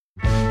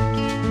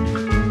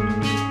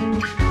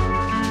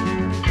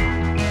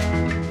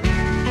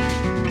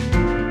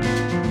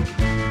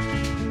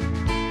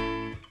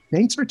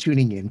Thanks for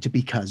tuning in to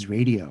Because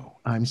Radio.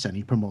 I'm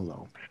Sunny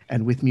Promolo,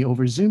 and with me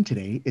over Zoom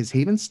today is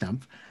Haven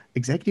Stumpf,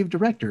 Executive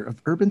Director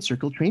of Urban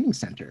Circle Training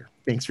Center.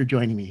 Thanks for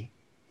joining me.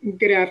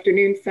 Good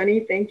afternoon,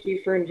 Sunny. Thank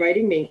you for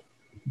inviting me.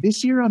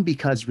 This year on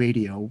Because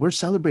Radio, we're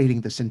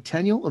celebrating the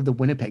centennial of the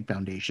Winnipeg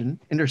Foundation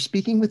and are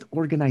speaking with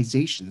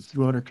organizations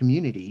throughout our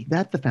community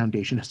that the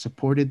foundation has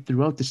supported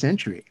throughout the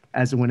century.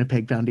 As a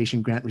Winnipeg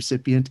Foundation grant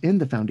recipient in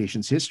the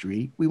foundation's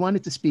history, we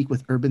wanted to speak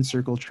with Urban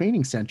Circle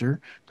Training Center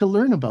to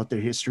learn about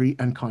their history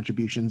and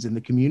contributions in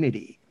the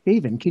community.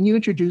 Haven, can you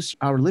introduce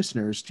our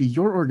listeners to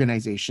your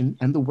organization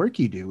and the work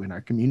you do in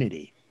our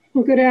community?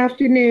 Well, good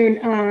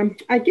afternoon.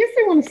 I guess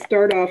I want to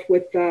start off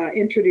with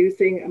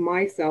introducing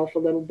myself a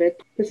little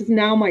bit. This is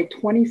now my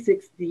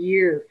 26th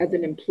year as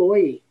an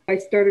employee. I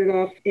started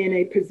off in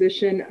a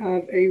position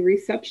of a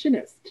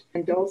receptionist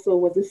and also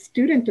was a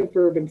student of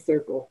Urban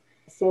Circle.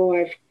 So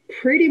I've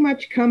pretty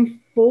much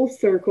come full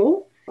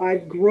circle.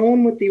 I've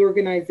grown with the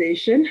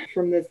organization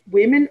from this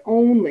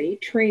women-only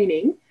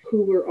training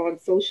who were on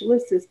social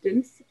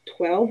assistance,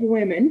 12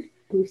 women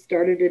who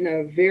started in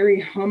a very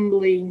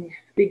humbling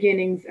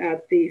beginnings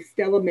at the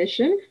Stella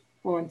Mission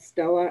on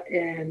Stella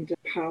and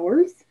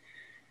Powers.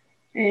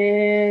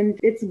 And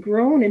it's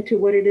grown into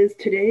what it is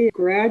today,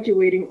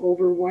 graduating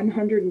over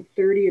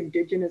 130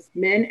 Indigenous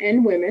men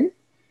and women.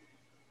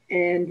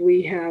 And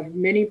we have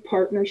many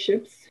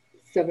partnerships,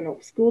 Seven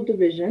Oaks School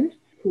Division,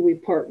 who we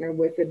partner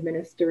with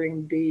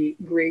administering the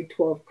grade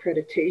 12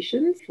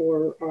 accreditations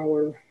for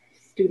our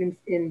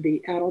students in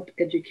the Adult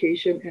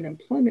Education and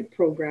Employment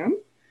Program,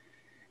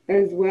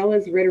 as well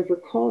as Red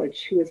River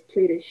College, who has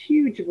played a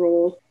huge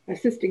role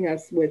assisting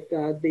us with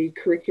the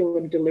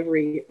curriculum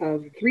delivery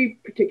of 3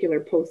 particular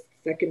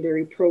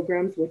post-secondary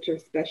programs, which are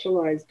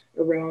specialized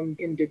around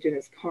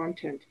Indigenous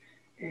content.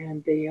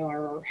 And they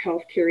are our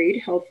Healthcare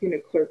Aid Health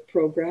Unit Clerk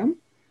program,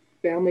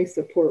 Family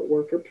Support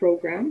Worker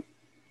program,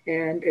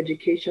 and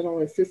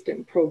Educational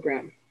Assistant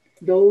program.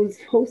 Those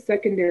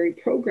post-secondary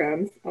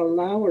programs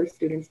allow our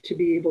students to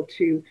be able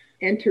to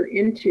enter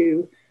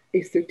into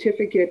a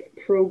certificate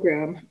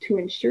program to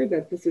ensure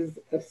that this is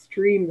a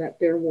stream that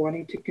they're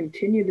wanting to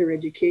continue their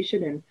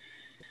education in.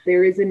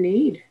 There is a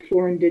need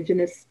for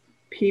Indigenous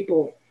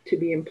people to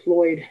be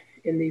employed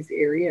in these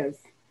areas.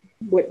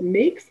 What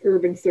makes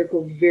Urban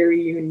Circle very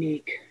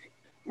unique,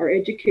 our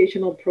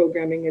educational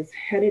programming is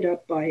headed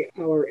up by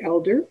our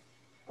elder,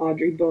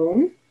 Audrey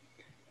Bone,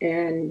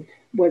 and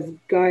was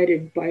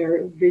guided by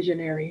our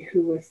visionary,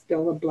 who was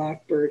Stella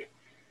Blackbird.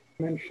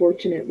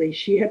 Unfortunately,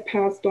 she had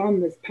passed on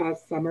this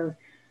past summer,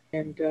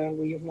 and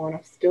we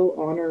want to still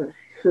honor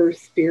her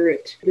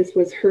spirit. This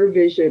was her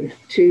vision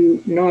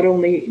to not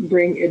only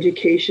bring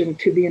education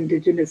to the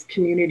Indigenous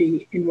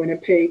community in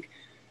Winnipeg,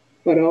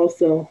 but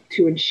also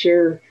to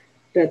ensure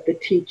that the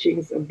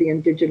teachings of the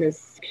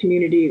Indigenous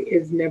community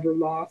is never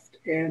lost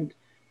and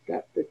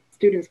that the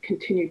students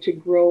continue to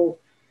grow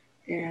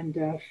and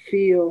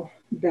feel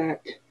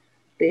that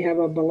they have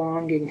a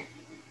belonging.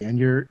 And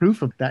you're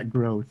proof of that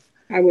growth.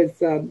 I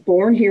was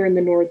born here in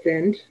the North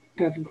End,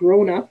 have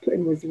grown up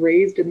and was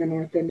raised in the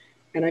North End,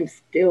 and I'm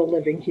still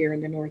living here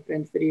in the North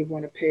End city of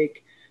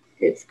Winnipeg.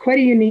 It's quite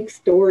a unique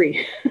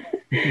story.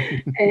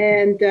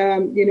 And,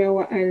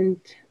 and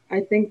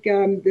I think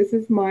this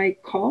is my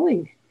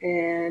calling.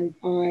 And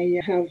I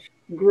have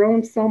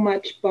grown so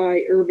much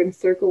by Urban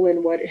Circle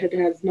and what it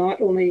has not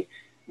only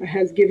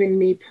has given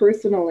me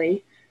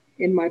personally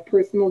in my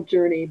personal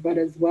journey, but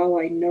as well,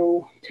 I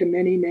know to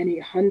many, many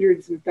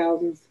hundreds and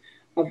thousands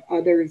of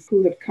others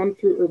who have come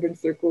through Urban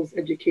Circle's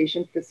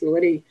education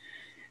facility.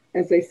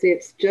 As I say,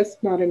 it's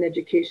just not an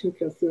education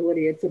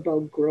facility, it's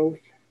about growth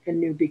and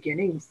new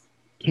beginnings.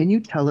 Can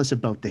you tell us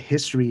about the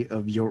history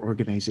of your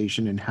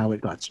organization and how it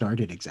got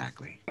started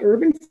exactly?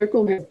 Urban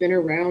Circle has been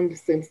around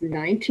since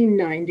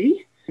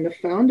 1990, and the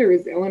founder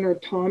is Eleanor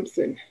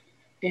Thompson.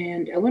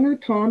 And Eleanor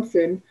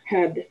Thompson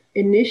had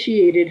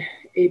initiated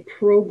a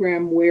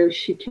program where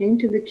she came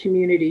to the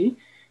community.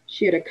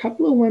 She had a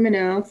couple of women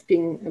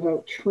asking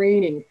about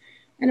training.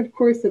 And of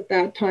course, at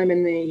that time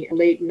in the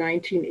late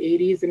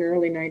 1980s and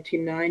early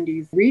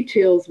 1990s,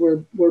 retails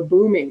were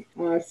booming.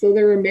 So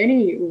there were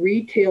many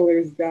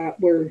retailers that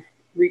were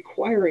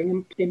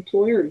requiring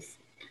employers.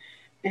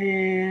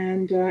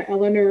 And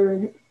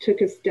Eleanor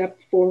took a step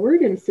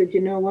forward and said,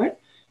 you know what?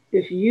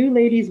 If you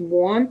ladies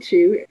want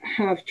to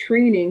have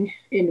training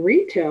in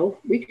retail,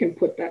 we can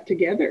put that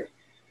together.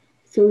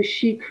 So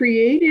she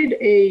created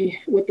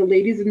with the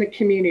ladies in the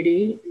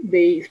community,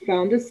 they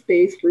found a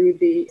space through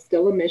the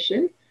Stella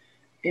Mission,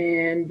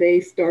 and they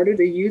started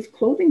a used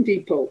clothing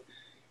depot.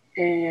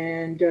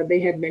 And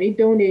they had many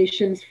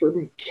donations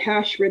for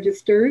cash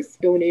registers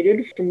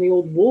donated from the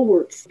old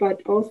Woolworths,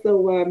 but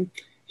also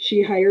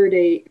she hired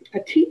a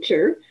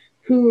teacher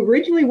who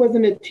originally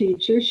wasn't a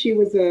teacher. She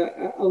was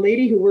a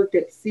lady who worked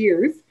at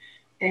Sears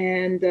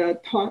and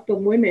taught the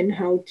women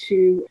how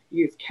to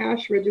use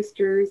cash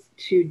registers,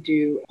 to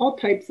do all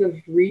types of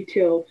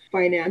retail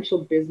financial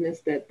business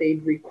that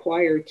they'd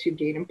require to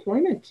gain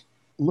employment.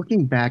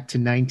 Looking back to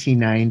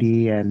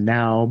 1990 and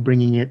now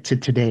bringing it to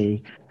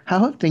today, How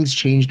have things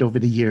changed over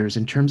the years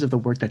in terms of the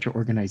work that your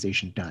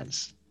organization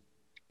does?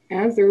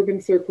 As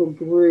Urban Circle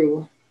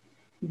grew,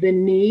 the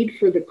need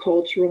for the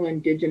cultural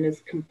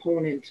Indigenous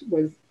component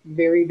was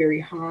very,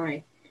 very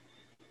high.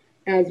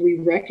 As we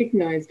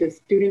recognized, as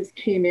students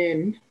came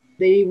in,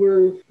 they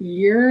were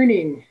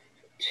yearning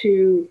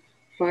to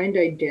find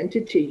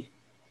identity,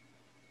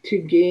 to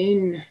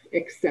gain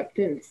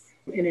acceptance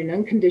in an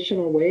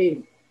unconditional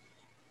way,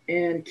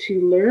 and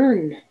to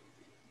learn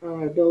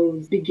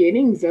those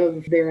beginnings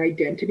of their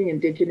identity,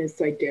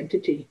 Indigenous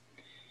identity.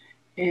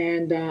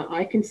 And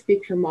I can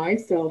speak for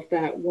myself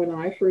that when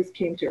I first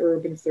came to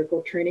Urban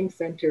Circle Training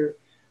Center,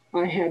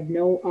 I had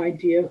no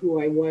idea who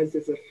I was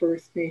as a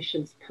First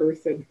Nations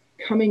person.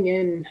 Coming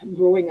in,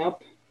 growing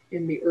up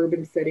in the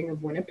urban setting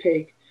of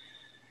Winnipeg,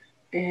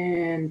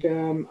 and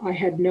I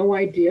had no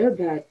idea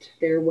that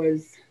there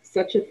was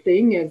such a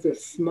thing as a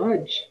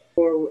smudge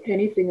or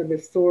anything of the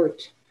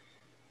sort.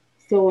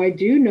 So I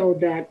do know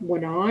that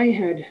when I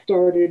had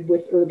started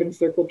with Urban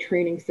Circle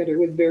Training Center,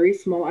 it was very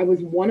small. I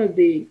was one of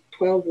the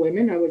 12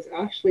 women. I was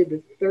actually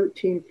the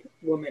 13th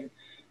woman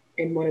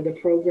in one of the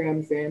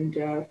programs. And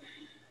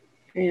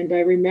I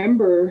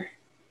remember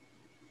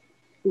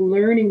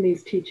learning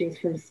these teachings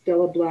from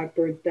Stella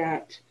Blackbird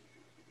that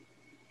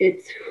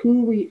it's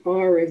who we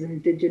are as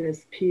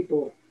Indigenous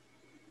people.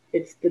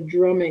 It's the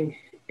drumming,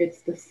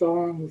 it's the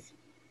songs,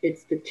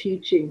 it's the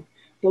teaching.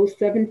 Those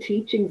 7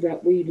 teachings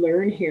that we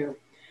learn here,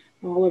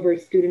 all of our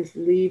students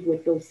leave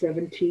with those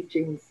 7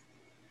 teachings.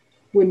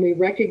 When we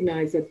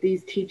recognize that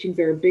these teachings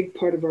are a big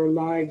part of our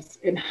lives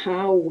and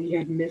how we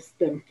had missed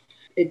them,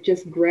 it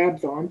just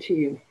grabs onto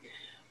you.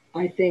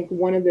 I think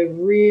one of the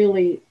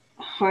really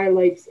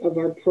highlights of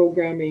our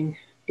programming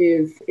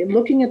is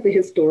looking at the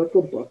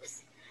historical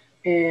books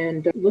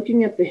and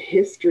looking at the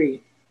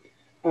history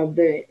of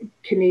the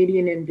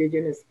Canadian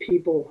Indigenous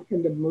people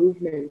and the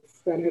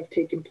movements that have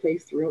taken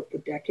place throughout the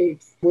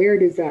decades, where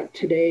it is at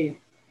today,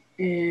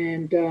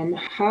 and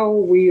how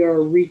we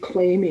are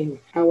reclaiming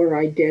our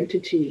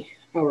identity,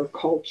 our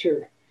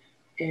culture,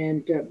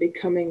 and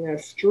becoming a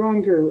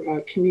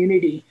stronger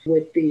community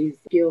with these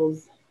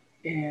skills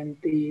and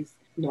these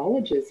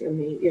knowledges and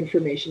the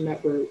information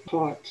that we're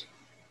taught.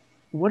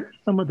 What are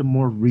some of the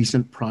more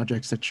recent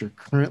projects that you're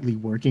currently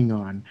working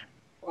on?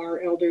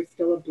 Our elder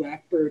Stella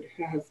Blackbird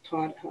has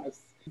taught us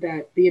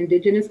that the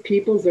Indigenous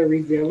peoples are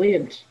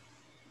resilient,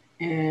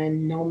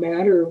 and no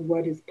matter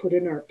what is put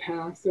in our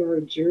path or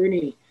our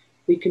journey,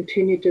 we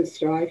continue to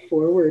strive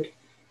forward,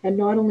 and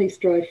not only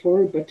strive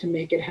forward, but to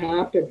make it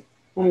happen.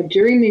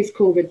 During these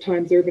COVID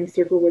times, Urban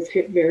Circle was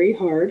hit very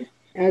hard,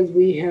 as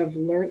we have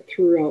learned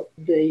throughout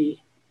the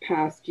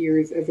past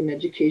years as an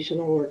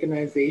educational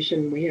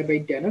organization. We have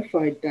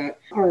identified that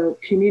our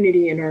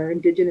community and our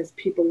Indigenous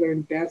people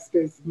learn best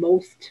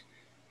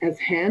as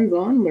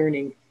hands-on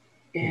learning.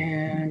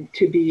 And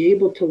to be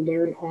able to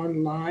learn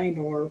online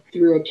or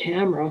through a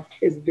camera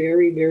is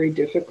very, very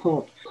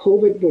difficult.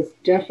 COVID was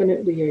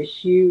definitely a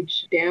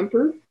huge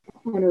damper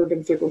on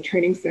Urban Circle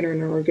Training Center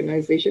and our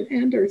organization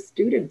and our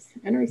students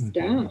and our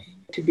staff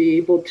to be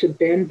able to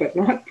bend but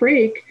not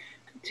break,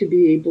 to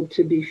be able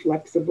to be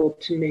flexible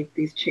to make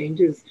these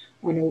changes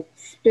on a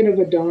spin of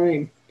a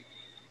dime.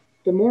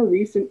 The more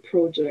recent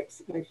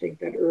projects I think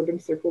that Urban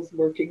Circle's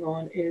working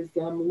on is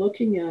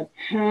looking at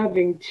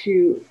having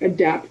to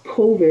adapt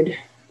COVID,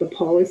 the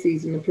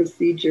policies and the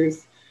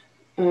procedures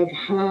of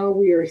how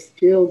we are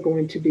still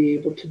going to be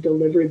able to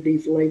deliver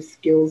these life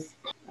skills,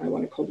 I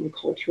want to call them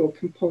cultural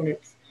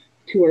components,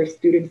 to our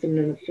students in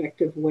an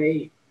effective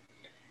way.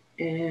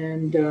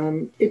 And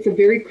it's a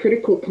very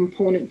critical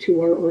component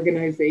to our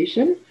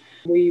organization.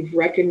 We've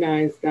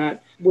recognized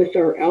that with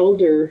our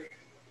elder,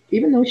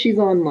 even though she's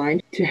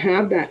online, to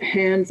have that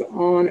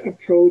hands-on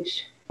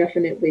approach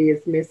definitely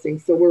is missing.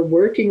 So we're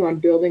working on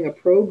building a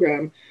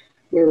program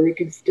where we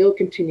can still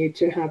continue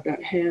to have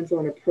that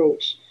hands-on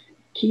approach,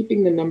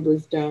 keeping the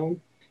numbers down,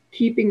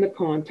 keeping the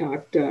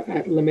contact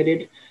at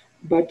limited,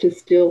 but to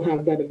still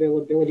have that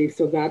availability.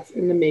 So that's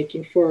in the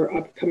making for our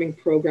upcoming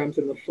programs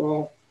in the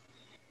fall.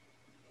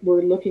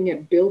 We're looking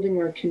at building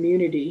our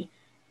community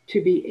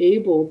to be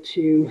able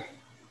to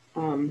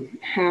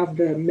have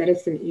the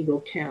Medicine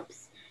Eagle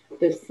camps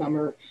this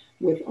summer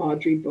with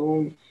Audrey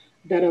Bone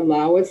that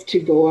allow us to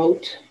go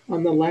out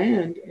on the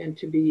land and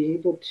to be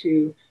able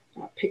to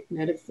pick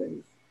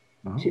medicines,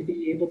 to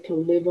be able to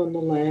live on the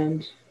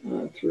land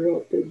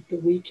throughout the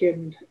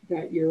weekend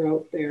that you're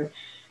out there,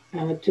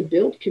 to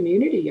build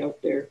community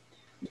out there.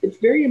 It's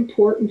very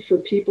important for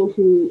people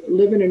who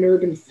live in an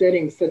urban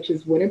setting such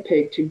as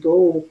Winnipeg to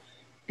go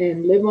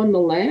and live on the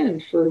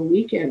land for a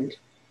weekend,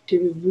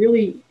 to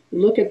really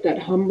look at that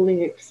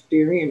humbling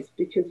experience,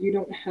 because you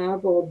don't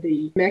have all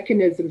the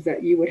mechanisms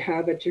that you would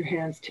have at your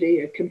hands today.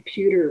 A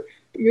computer,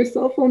 your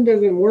cell phone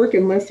doesn't work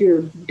unless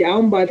you're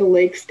down by the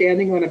lake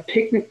standing on a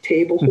picnic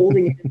table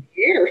holding it in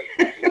the air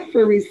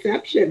for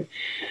reception.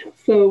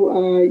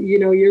 So,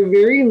 you're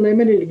very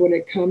limited when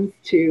it comes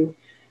to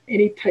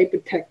any type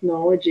of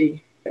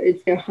technology.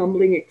 It's a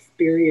humbling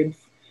experience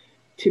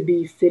to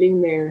be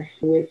sitting there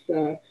with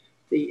the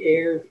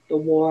air, the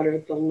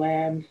water, the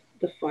land,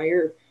 the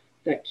fire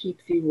that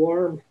keeps you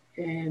warm.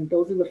 And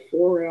those are the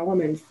four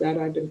elements that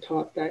I've been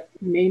taught that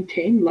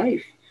maintain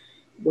life.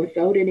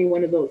 Without any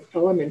one of those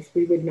elements,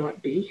 we would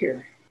not be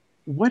here.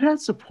 What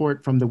has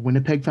support from the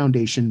Winnipeg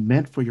Foundation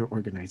meant for your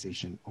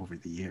organization over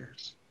the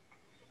years?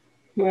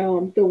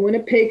 Well, the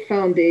Winnipeg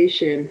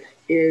Foundation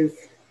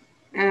is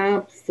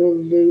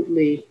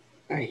absolutely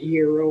a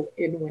hero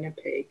in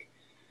Winnipeg.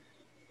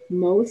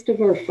 Most of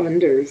our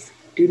funders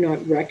do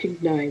not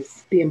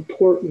recognize the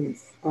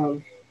importance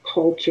of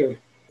culture,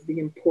 the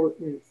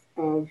importance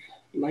of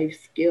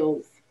life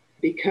skills.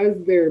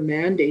 Because their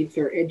mandates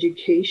are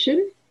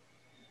education,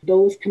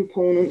 those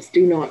components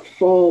do not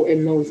fall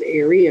in those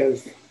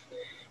areas.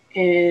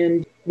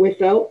 And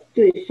without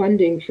the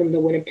funding from the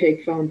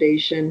Winnipeg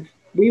Foundation,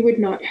 we would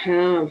not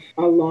have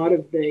a lot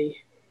of the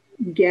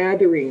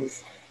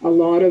gatherings, a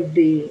lot of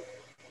the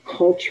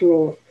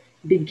cultural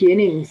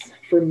beginnings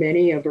for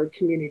many of our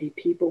community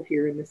people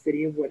here in the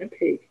city of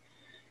Winnipeg.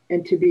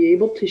 And to be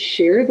able to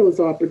share those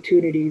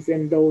opportunities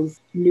and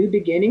those new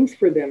beginnings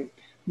for them,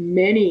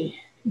 many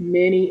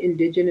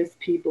Indigenous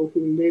people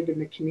who live in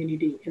the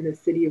community in the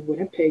city of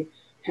Winnipeg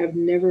have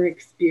never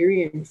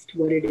experienced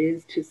what it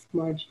is to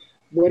smudge,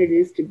 what it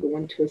is to go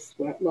into a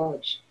sweat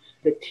lodge,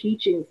 the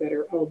teachings that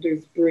our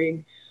elders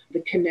bring,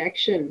 the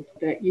connection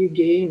that you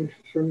gain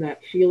from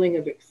that feeling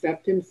of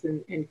acceptance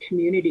and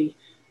community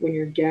when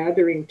you're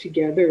gathering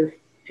together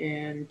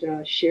and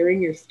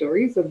sharing your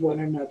stories of one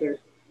another.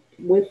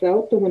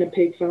 Without the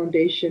Winnipeg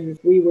Foundation,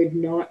 we would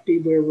not be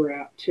where we're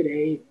at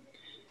today.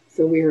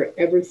 So we are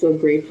ever so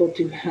grateful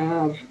to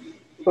have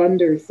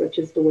funders such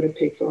as the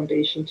Winnipeg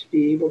Foundation to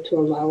be able to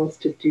allow us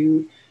to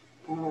do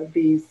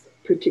these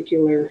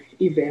particular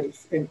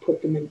events and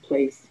put them in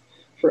place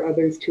for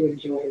others to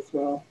enjoy as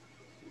well.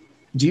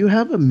 Do you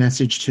have a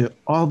message to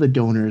all the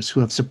donors who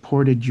have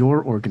supported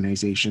your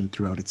organization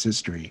throughout its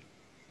history?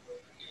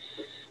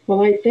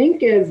 Well, I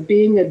think as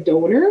being a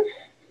donor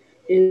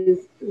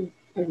is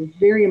a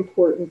very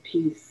important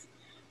piece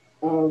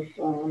of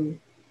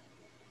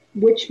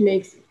which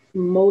makes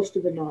most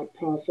of the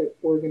nonprofit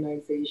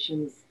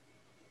organizations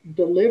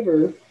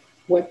deliver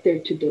what they're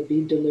to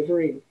be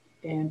delivering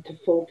and to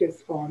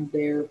focus on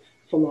their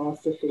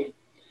philosophy.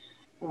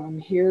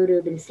 Here at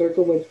Urban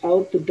Circle,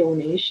 without the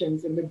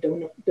donations and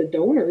the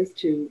donors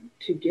to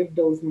give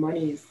those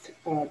monies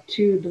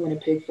to the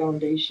Winnipeg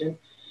Foundation,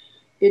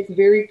 it's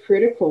very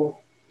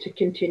critical to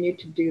continue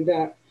to do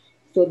that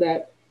so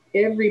that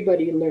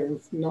everybody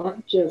learns,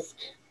 not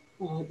just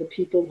the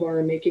people who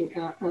are making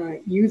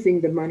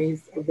using the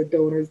monies of the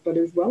donors, but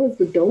as well as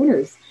the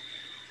donors.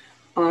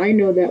 I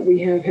know that we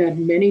have had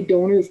many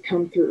donors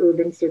come through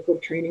Urban Circle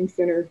Training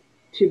Center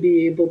to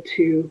be able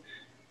to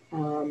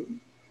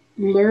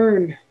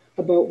learn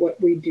about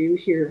what we do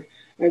here,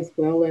 as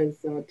well as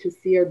to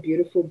see our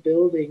beautiful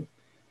building,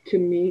 to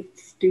meet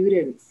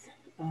students,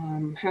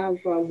 have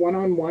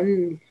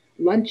one-on-one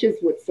lunches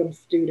with some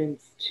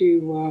students,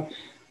 to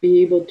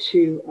be able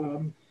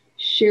to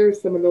share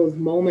some of those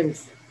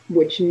moments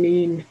which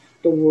mean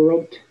the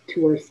world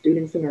to our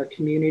students in our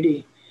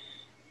community.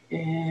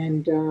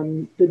 And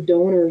the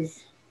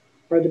donors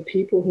are the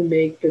people who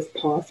make this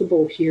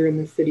possible here in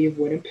the city of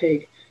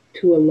Winnipeg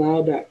to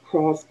allow that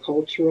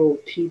cross-cultural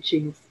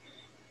teachings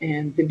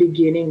and the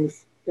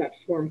beginnings that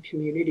form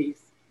communities.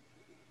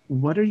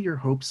 What are your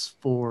hopes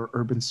for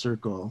Urban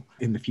Circle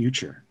in the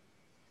future?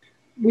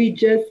 We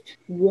just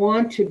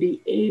want to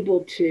be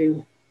able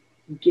to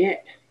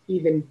get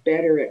even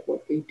better at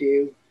what we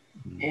do.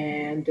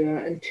 And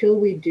until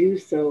we do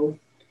so,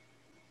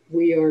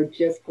 we are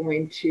just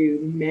going to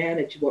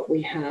manage what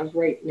we have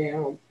right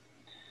now.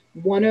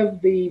 One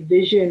of the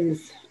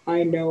visions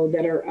I know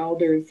that our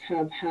elders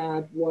have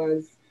had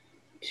was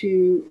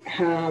to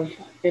have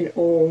and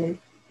own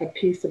a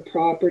piece of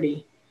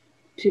property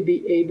to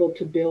be able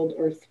to build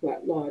our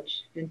sweat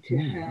lodge and to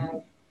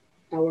have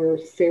our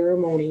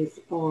ceremonies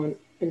on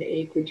an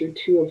acreage or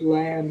two of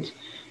land,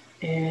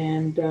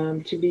 and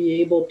to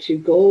be able to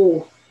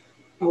go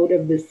out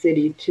of the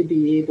city, to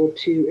be able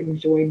to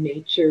enjoy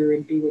nature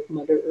and be with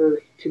Mother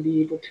Earth, to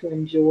be able to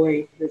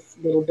enjoy this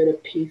little bit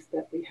of peace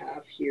that we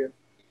have here.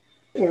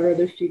 Our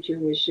other future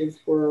wishes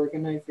for our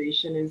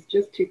organization is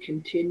just to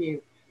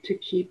continue to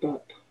keep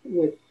up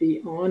with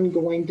the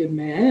ongoing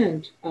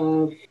demand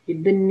of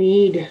the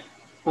need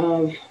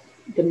of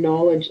the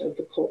knowledge of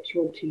the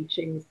cultural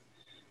teachings.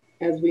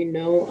 As we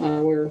know,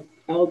 our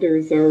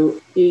elders are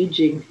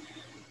aging,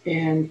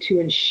 and to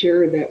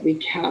ensure that we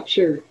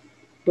capture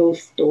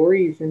those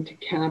stories and to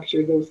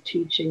capture those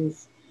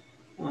teachings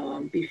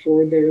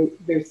before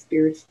their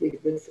spirits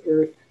leave this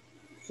earth.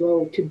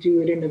 So to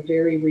do it in a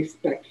very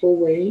respectful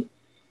way,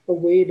 a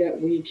way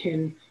that we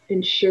can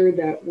ensure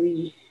that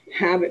we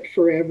have it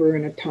forever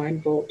in a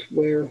time vault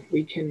where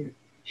we can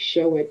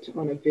show it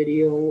on a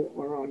video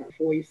or on a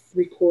voice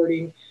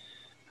recording.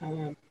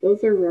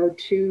 Those are our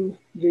two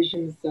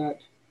visions that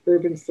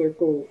Urban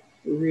Circle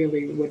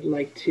really would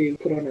like to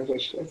put on our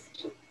wish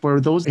list. For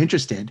those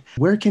interested,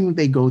 where can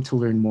they go to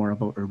learn more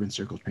about Urban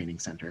Circle Training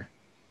Center?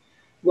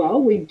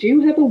 Well, we do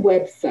have a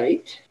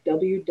website,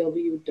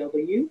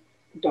 www.urbancircle.ca.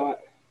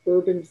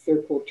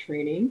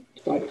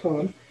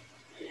 www.urbancircletraining.com.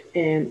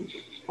 And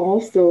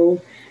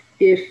also,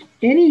 if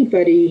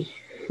anybody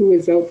who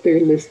is out there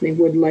listening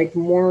would like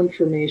more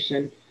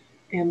information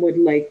and would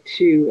like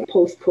to,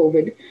 post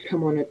COVID,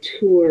 come on a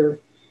tour,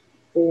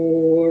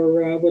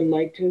 or would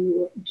like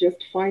to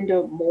just find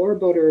out more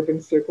about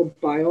Urban Circle,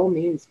 by all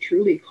means,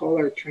 truly call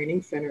our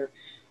training center.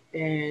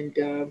 And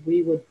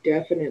we would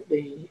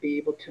definitely be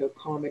able to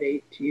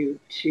accommodate you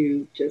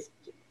to just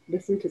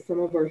listen to some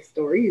of our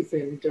stories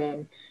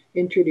and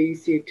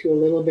introduce you to a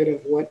little bit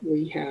of what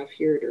we have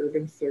here at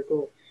Urban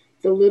Circle.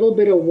 It's a little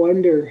bit of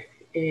wonder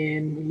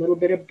and a little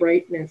bit of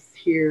brightness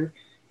here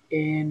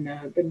in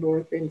the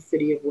north end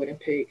city of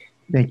Winnipeg.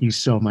 Thank you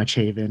so much,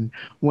 Haven.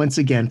 Once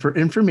again, for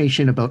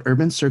information about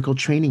Urban Circle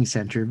Training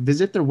Center,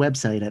 visit their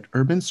website at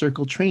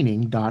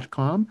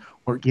urbancircletraining.com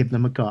or give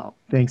them a call.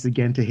 Thanks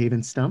again to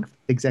Haven Stumpf,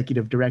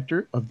 Executive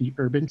Director of the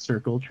Urban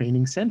Circle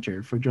Training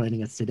Center, for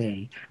joining us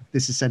today.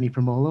 This is Sunny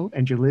Promolo,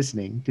 and you're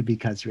listening to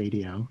Because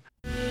Radio.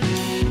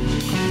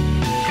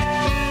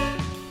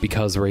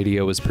 Because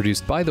Radio is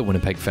produced by the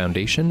Winnipeg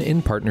Foundation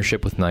in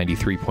partnership with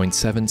 93.7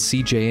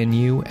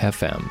 CJNU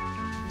FM.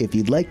 If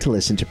you'd like to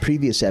listen to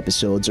previous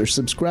episodes or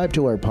subscribe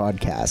to our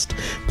podcast,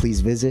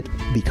 please visit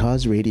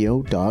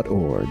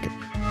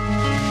becauseradio.org.